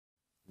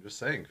I'm just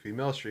saying,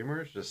 female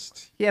streamers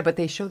just... Yeah, but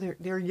they show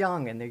they're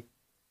young and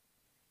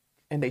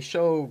they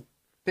show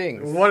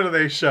things. What do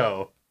they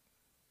show?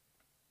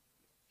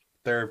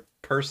 Their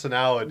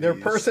personalities. Their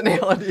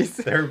personalities.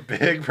 Their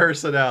big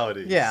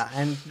personalities. Yeah,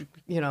 and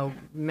you know,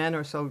 men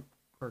are so,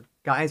 or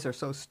guys are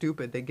so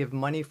stupid. They give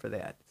money for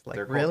that. It's like,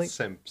 they're really? called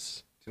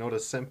simps. Do you know what a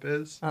simp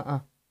is?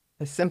 A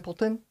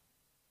simpleton?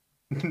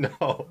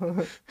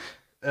 No.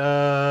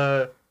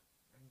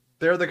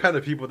 They're the kind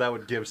of people that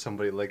would give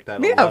somebody like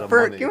that a lot of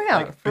money. Yeah,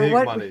 like for big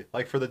what? money.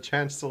 Like for the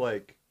chance to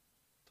like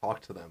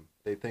talk to them.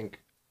 They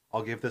think,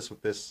 I'll give this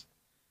with this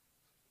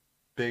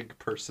big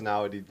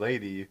personality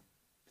lady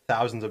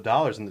thousands of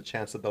dollars and the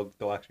chance that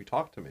they'll actually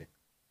talk to me.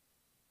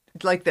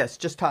 Like this,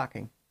 just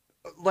talking.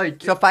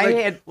 Like, so if I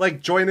had like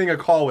joining a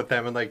call with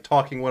them and like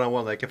talking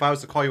one-on-one, like if I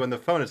was to call you on the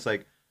phone, it's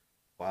like,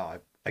 wow,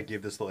 I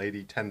gave this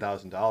lady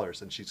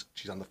 $10,000 and she's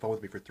on the phone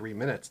with me for 3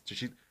 minutes.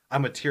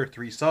 I'm a tier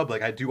 3 sub,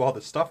 like I do all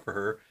this stuff for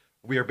her.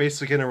 We are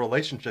basically in a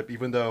relationship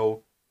even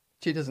though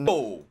she doesn't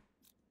know.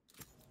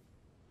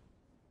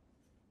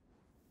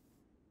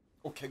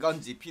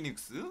 개간지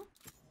피닉스?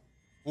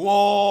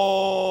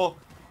 와,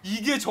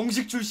 이게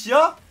정식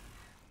출시야?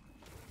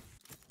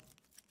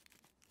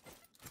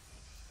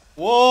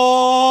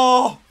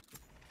 와,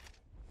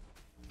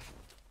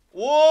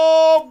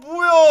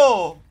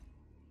 뭐야?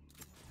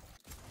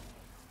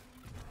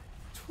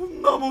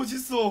 존나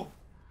멋있어.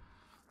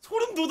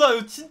 소름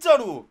돋아요,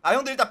 진짜로. 아,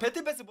 형들 일단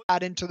배틀 패스.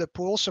 Add into the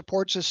pool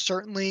supports is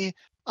certainly,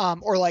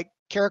 or like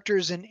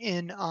characters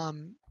in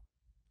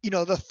you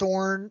know, the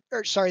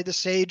the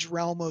Sage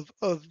realm of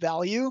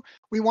value.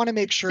 We want to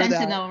make sure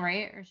Sentinel, that,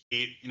 right?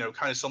 You know,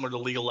 kind of similar to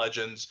League of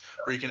Legends,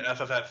 where you can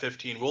FF at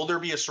 15. Will there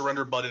be a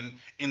surrender button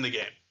in the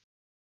game?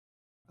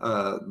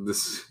 I'm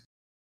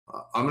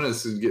gonna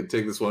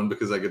take this one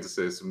because I get to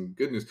say some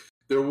good news.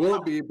 There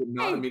will be, but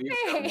not immediately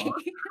at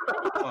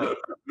launch.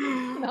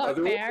 Not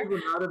fair. Will be,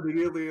 but not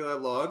immediately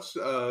at launch,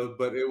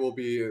 but it will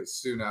be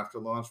soon after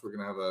launch. We're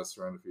gonna have a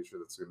surrender feature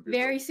that's gonna be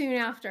very soon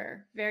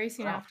after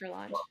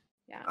launch.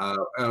 Yeah.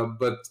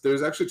 But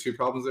there's actually two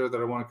problems there that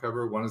I want to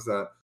cover. One is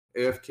that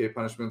AFK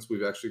punishments,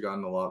 we've actually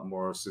gotten a lot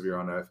more severe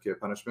on AFK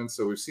punishments.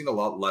 So we've seen a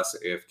lot less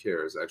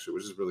AFKers actually,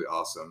 which is really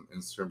awesome in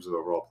terms of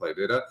overall play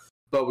data.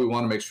 But we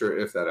want to make sure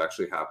if that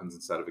actually happens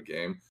inside of a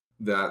game,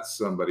 that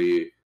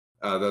somebody,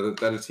 that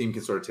a team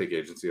can sort of take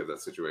agency of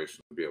that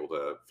situation and be able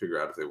to figure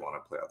out if they want to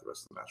play out the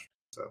rest of the match.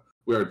 So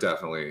we are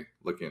definitely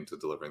looking into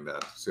delivering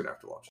that soon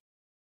after launch.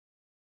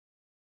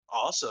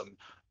 Awesome.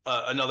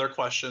 Another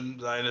question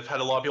that I've had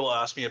a lot of people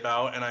ask me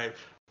about, and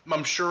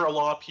I'm sure a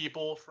lot of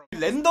people from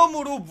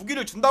랜덤으로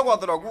무기를 준다고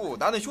하더라고.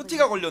 나는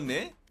쇼티가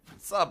걸렸네.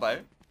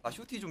 싸발. 아,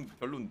 쇼티 좀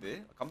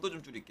별론데. 감도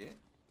좀 줄일게.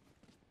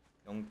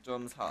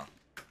 0.4.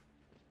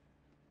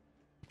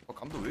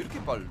 감도 왜 이렇게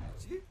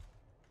빠르지?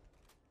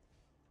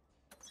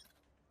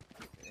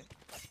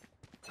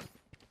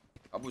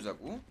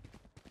 가보자고.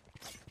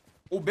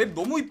 오, 맵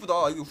너무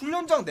이쁘다. 이거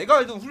훈련장, 내가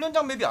알던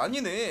훈련장 맵이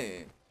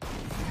아니네.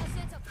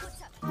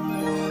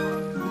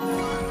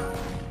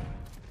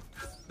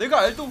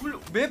 내가 알던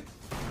맵.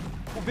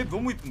 맵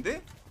너무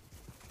이쁜데?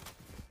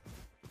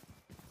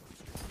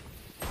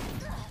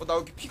 나 왜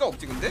이렇게 피가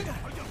없지 근데?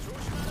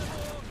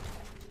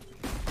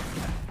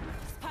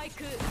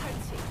 스파이크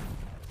설치.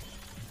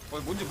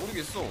 뭔지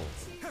모르겠어.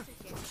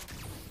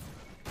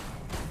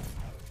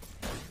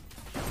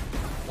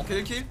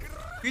 오케이 1킬.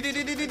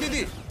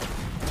 디디디디디디.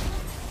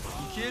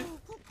 2킬.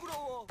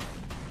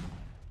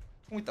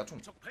 총 있다.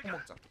 총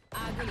먹자.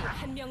 아군이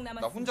한 명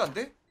남았습니다. 나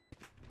혼자인데?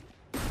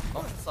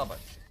 싸발.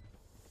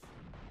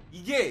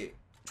 이게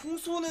총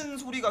쏘는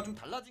소리가 좀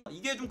달라진.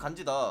 이게 좀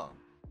간지다.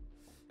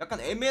 약간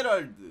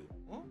에메랄드.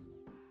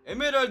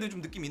 에메랄드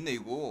좀 느낌 있네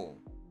이거.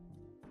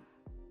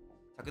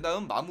 자,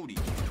 그다음 마무리.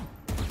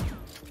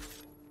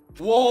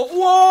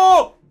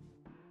 우와!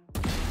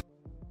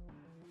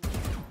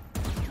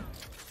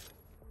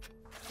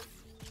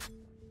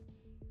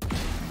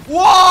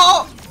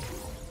 우와!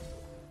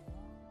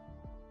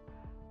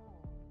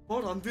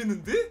 말 안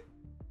되는데?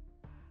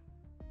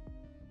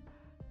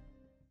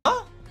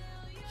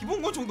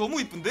 기본 권총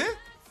너무 이쁜데?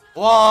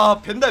 와,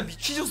 벤달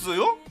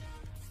미치셨어요?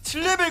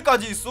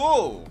 7레벨까지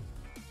있어.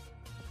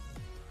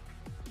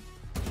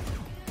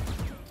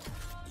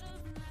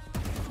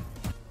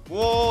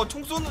 와,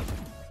 총 쏘는.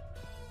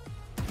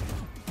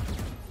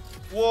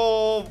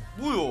 와,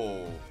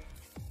 뭐야?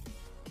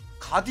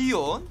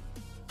 가디언?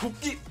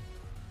 도끼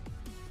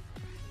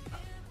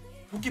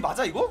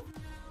맞아 이거?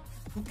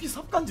 도끼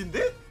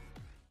삽간지인데?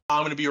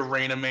 I'm gonna be a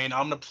Reyna main.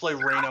 I'm gonna play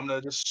Reyna. I'm gonna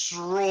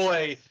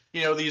destroy,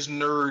 you know, these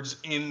nerds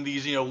in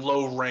these, you know,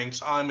 low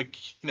ranks. I'm a,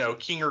 you know,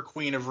 king or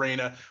queen of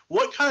Reyna.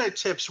 What kind of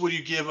tips would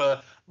you give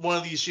one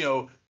of these,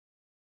 you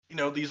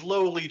know, these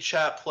lowly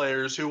chat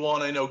players who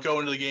want to, you know, go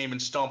into the game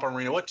and stomp on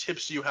Reyna? What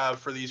tips do you have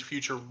for these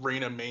future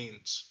Reyna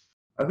mains?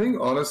 I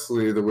think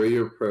honestly, the way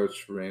you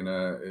approach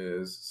Reyna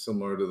is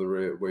similar to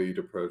the way you'd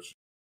approach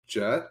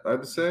Jet.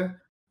 I'd say.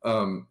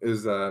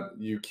 Is that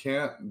you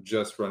can't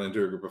just run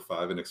into a group of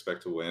 5 and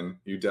expect to win.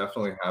 You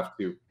definitely have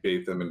to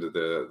bait them into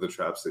the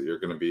traps that you're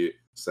going to be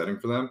setting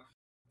for them.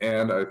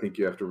 And I think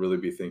you have to really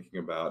be thinking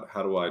about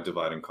how do I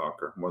divide and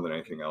conquer more than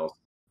anything else.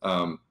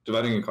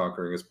 Dividing and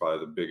conquering is probably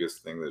the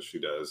biggest thing that she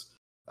does,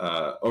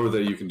 or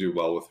that you can do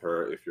well with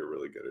her if you're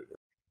really good at it.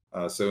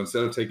 So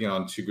instead of taking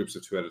on 2 groups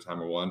of 2 at a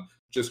time or 1,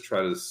 just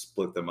try to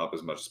split them up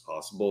as much as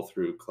possible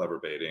through clever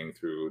baiting,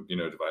 through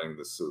dividing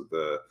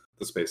the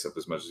space up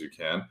as much as you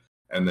can,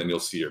 and then you'll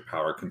see your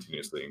power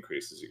continuously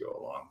increase as you go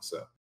along.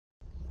 So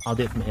I'll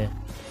do it from here.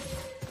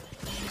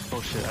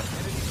 Oh shit.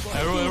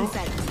 Arrow.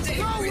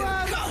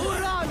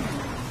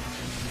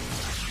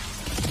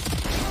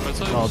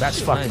 Oh, that's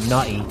fucking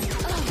nutty.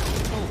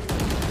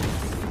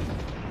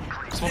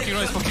 Smoking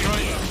right.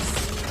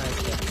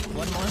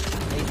 One more.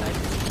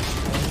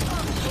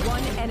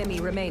 One enemy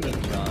remaining.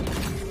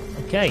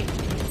 Okay.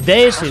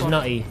 This is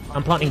nutty.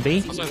 I'm planting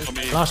B.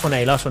 Last one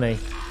A. Yep.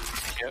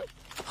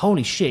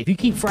 Holy shit. If you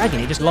keep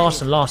fragging, it just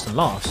lasts and lasts and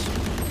lasts.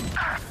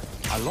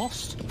 I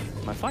lost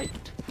my fight.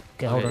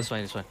 Okay, hold on. It's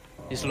fine.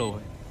 He's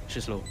low.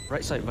 She's low.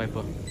 Right side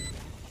Viper.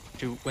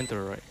 She went to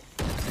the right.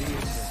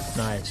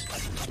 Nice.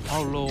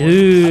 How low?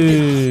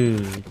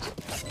 Dude.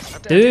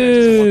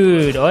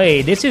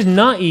 Oi, this is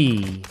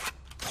nutty.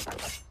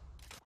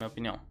 Minha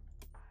opinião.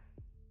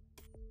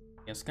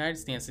 Tem os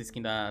cards, tem essa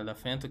skin da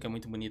Fento, que é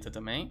muito bonita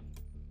também.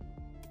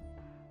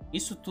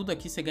 Isso tudo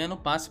aqui você ganha no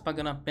passe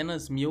pagando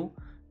apenas 1000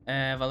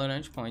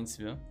 Valorant Points,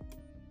 viu?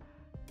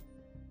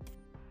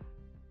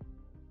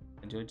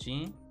 Cadê o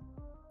Jin?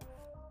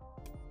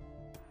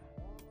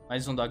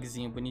 Mais um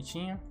dogzinho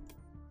bonitinho.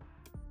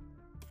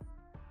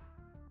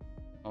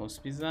 Ó os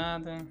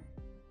pisada.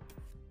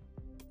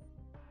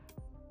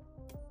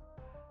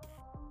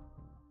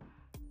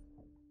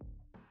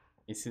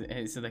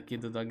 Esse daqui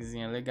do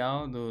dogzinho é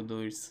legal, do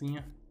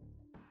ursinho.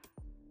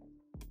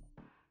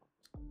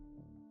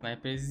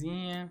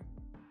 Sniperzinha.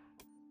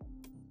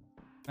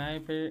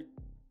 Sniper.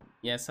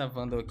 E essa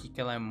Vandal aqui,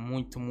 que ela é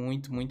muito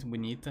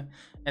bonita.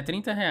 É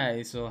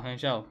R$30, ô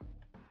Rangel.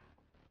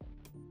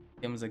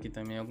 Temos aqui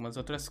também algumas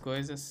outras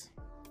coisas.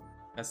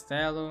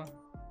 Castelo.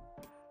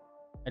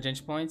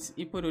 Agent Points.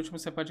 E por último,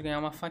 você pode ganhar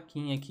uma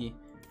faquinha aqui.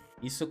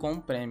 Isso com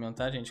o Premium,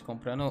 tá, gente?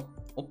 Comprando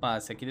o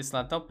passe. Aqui desse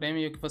lado tá o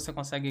Premium e o que você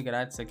consegue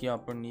grátis aqui, ó,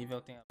 por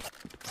nível tem...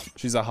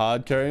 She's a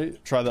hard carry.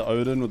 Try the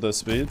Odin with the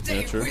speed.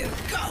 Yeah, true.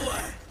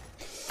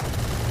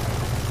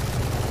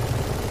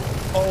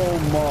 Oh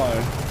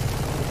my.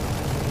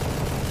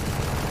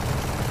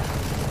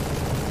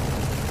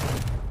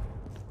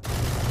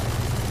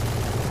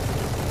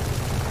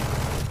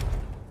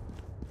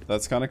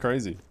 That's kind of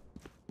crazy.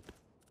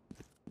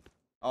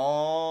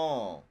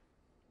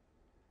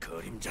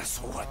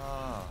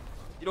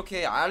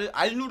 이렇게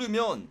R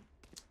누르면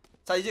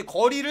자 이제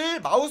거리를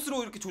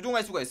마우스로 이렇게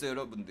조정할 수가 있어요,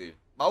 여러분들.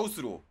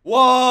 마우스로.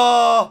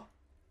 와,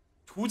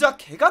 조작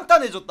개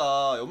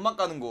간단해졌다. 연막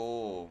가는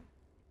거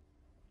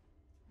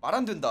말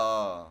안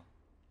된다.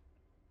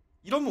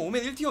 이러면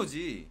오멘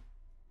 1티어지.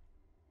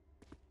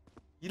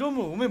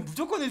 이러면 오멘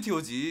무조건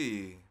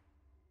 1티어지.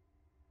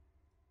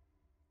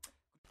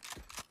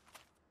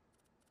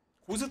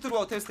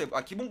 고스트로 테스트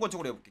해볼게. 기본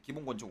권총으로 해볼게.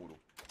 기본 권총으로.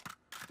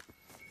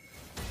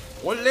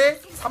 원래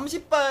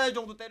 30발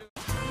정도 때려.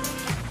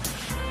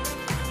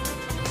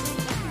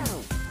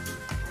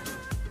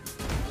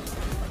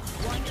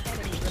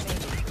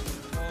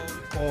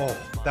 Oh,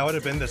 that would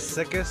have been the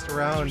sickest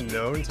round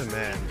known to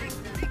man.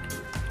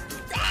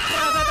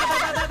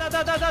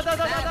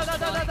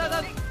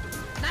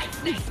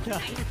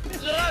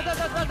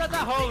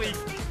 Holy,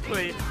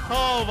 wait,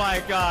 oh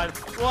my god,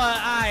 what?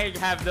 I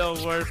have no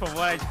word for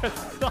what I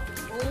just saw.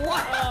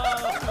 What?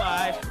 Oh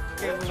my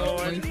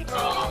lord.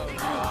 Oh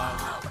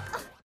god.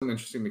 Some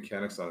interesting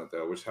mechanics on it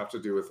though, which have to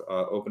do with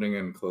opening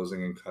and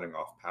closing and cutting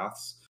off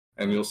paths,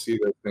 and you'll see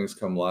those things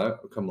come live.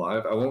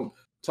 I won't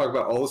talk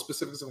about all the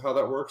specifics of how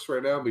that works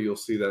right now, but you'll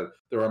see that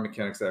there are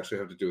mechanics that actually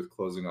have to do with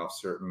closing off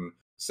certain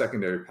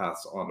secondary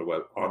paths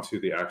onto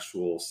the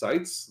actual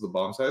sites, the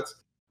bomb sites,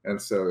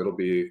 and so it'll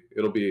be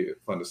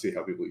fun to see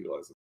how people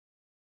utilize it.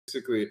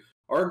 Basically,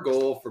 our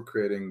goal for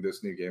creating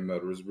this new game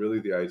mode was really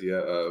the idea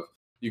of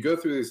you go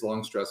through these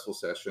long, stressful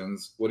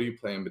sessions. What do you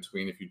play in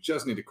between if you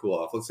just need to cool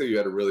off? Let's say you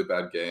had a really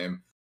bad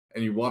game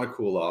and you want to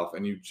cool off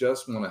and you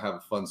just want to have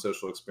a fun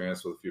social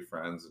experience with a few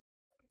friends,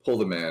 pull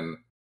them in,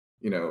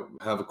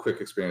 have a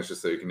quick experience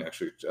just so you can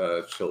actually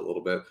chill a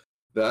little bit.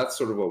 That's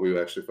sort of what we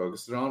actually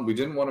focused it on. We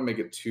didn't want to make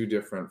it too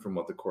different from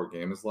what the core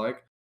game is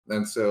like.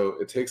 And so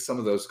it takes some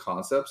of those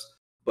concepts,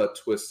 but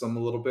twists them a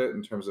little bit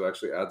in terms of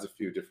actually adds a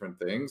few different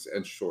things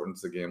and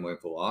shortens the game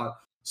length a lot.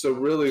 So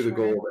really the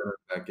goal of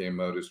that game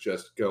mode is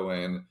just go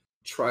in,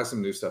 try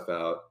some new stuff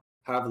out,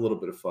 have a little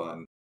bit of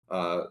fun,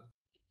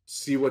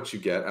 see what you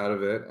get out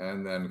of it,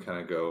 and then kind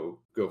of go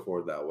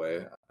forward that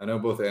way. I know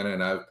both Anna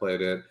and I have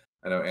played it.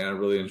 I know Anna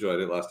really enjoyed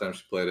it last time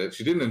she played it.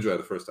 She didn't enjoy it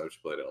the first time she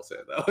played it, I'll say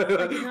it that way.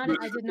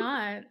 I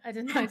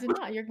did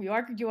not.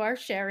 You are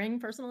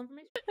sharing personal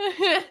information.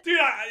 Dude,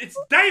 it's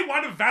day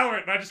 1 of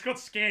Valorant and I just got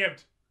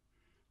scammed.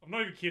 I'm not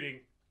even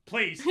kidding.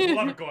 Please, for the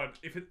love of God,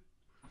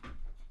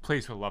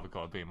 please, for the love of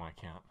God, be in my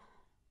account.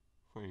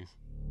 Please.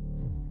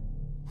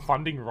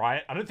 Funding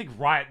Riot? I don't think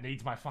Riot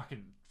needs my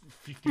fucking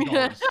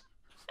 $50.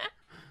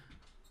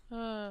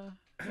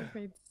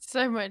 Made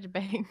so much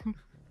bang.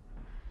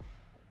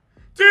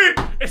 Dude,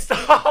 it's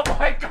not. Oh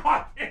my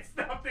god, it's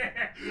not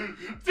there.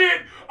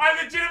 Dude,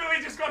 I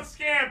legitimately just got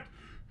scammed.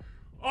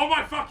 Oh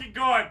my fucking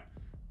god.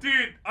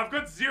 Dude, I've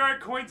got 0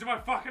 coins in my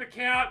fucking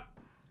account.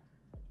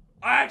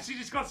 I actually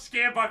just got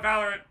scammed by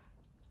Valorant.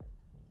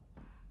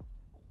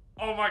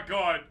 Oh my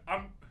god,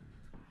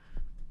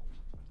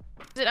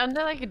 Is it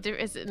under like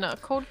a is it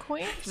not called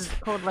coins? Is it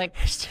called like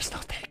It's just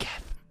not there,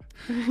 Kev.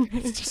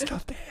 It's just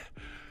not there.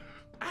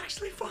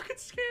 Actually fucking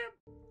scammed.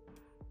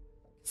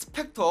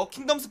 스펙터,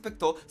 킹덤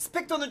스펙터.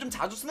 스펙터는 좀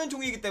자주 쓰는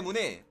종이기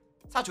때문에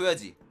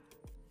사줘야지.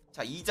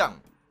 자,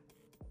 2장.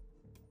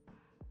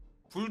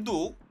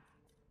 불독.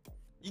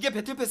 이게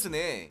배틀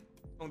패스네,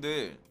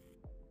 형들.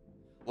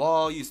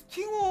 와, 이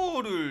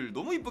스팅어를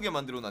너무 이쁘게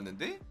만들어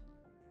놨는데?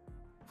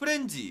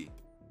 프렌지.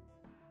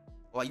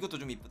 와, 이것도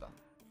좀 이쁘다.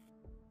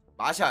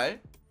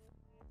 마샬.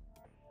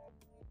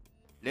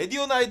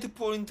 레디오나이트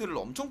포인트를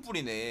엄청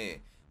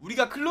뿌리네.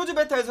 우리가 클로즈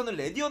베타에서는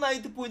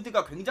레디오나이트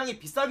포인트가 굉장히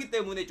비싸기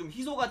때문에 좀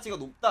희소 가치가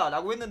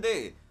높다라고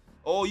했는데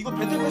이거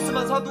배틀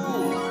패스만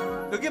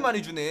사도 되게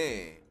많이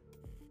주네.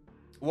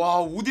 와,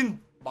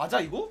 오딘 맞아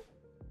이거?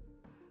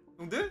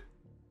 형들?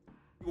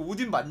 이거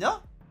오딘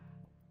맞냐?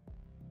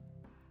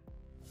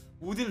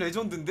 오딘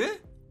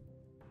레전드인데?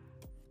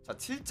 자,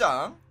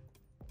 7장.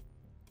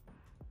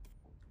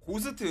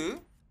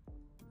 고스트.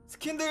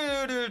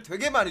 스킨들을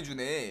되게 많이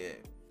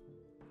주네.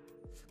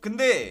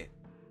 근데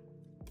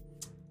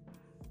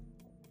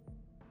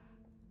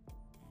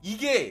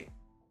이게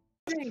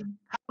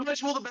How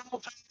much will the battle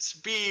pass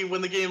be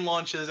when the game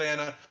launches,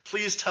 Anna?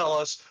 Please tell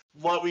us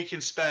what we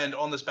can spend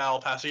on this battle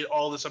pass to get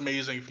all this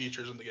amazing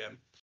features in the game.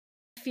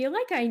 I feel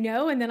like I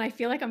know, and then I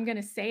feel like I'm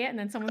gonna say it, and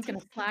then someone's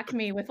gonna slack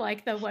me with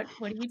like the what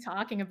are you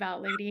talking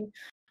about, lady?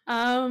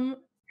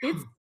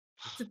 It's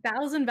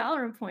 1,000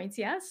 Valorant points,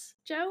 yes,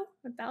 Joe?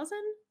 1,000?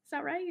 Is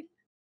that right?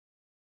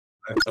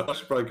 I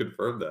should probably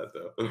confirm that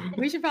though.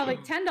 We should probably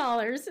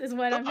 $10 is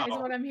what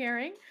I'm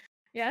hearing.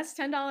 Yes,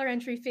 $10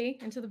 entry fee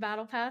into the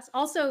battle pass.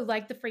 Also,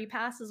 like the free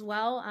pass as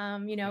well.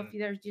 You know, if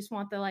you just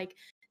want the like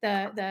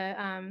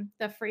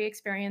the free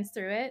experience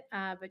through it.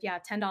 But yeah,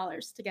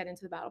 $10 to get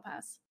into the battle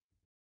pass.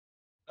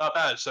 Not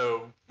bad.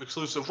 So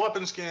exclusive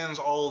weapon skins,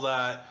 all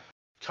that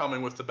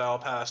coming with the battle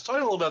pass.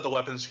 Talking a little about the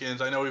weapon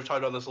skins. I know we've talked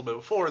about this a little bit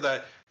before,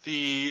 that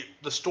the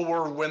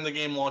store when the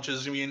game launches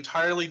is going to be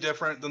entirely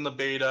different than the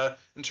beta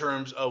in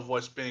terms of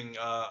what's being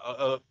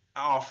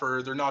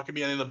offered. They're not going to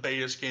be any of the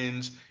beta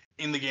skins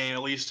in the game,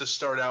 at least to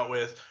start out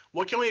with.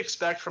 What can we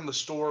expect from the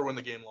store when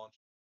the game launches?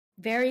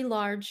 Very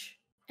large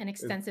and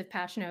extensive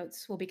patch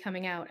notes will be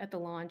coming out at the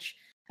launch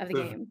of the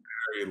game.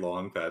 Very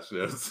long patch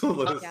notes.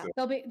 Yeah,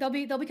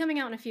 they'll be coming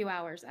out in a few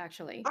hours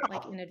actually,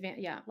 like in advance.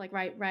 Yeah, like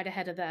right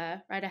ahead of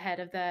the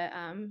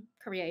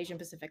Korea Asian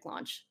Pacific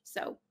launch.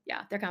 So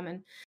yeah, they're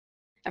coming.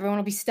 Everyone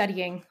will be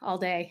studying all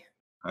day.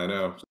 I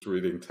know, just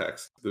reading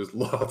text. There's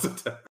lots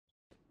of text.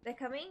 They're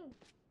coming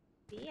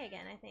B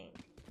again, I think.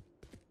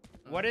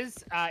 What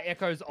does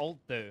Echo's ult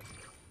do?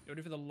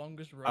 Ready for the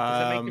longest run?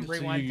 Does it make him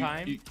rewind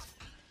time?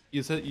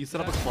 You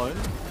set up a clone,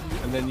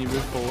 and then you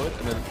move forward,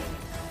 and then...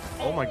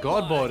 Oh my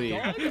god, body!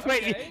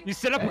 Wait, you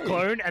set up a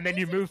clone, and then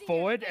you move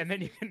forward, and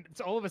then you can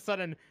all of a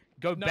sudden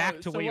go back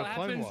to where your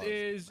clone was. What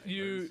happens is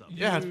you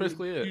yeah, that's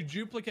basically it. You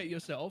duplicate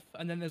yourself,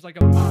 and then there's like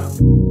a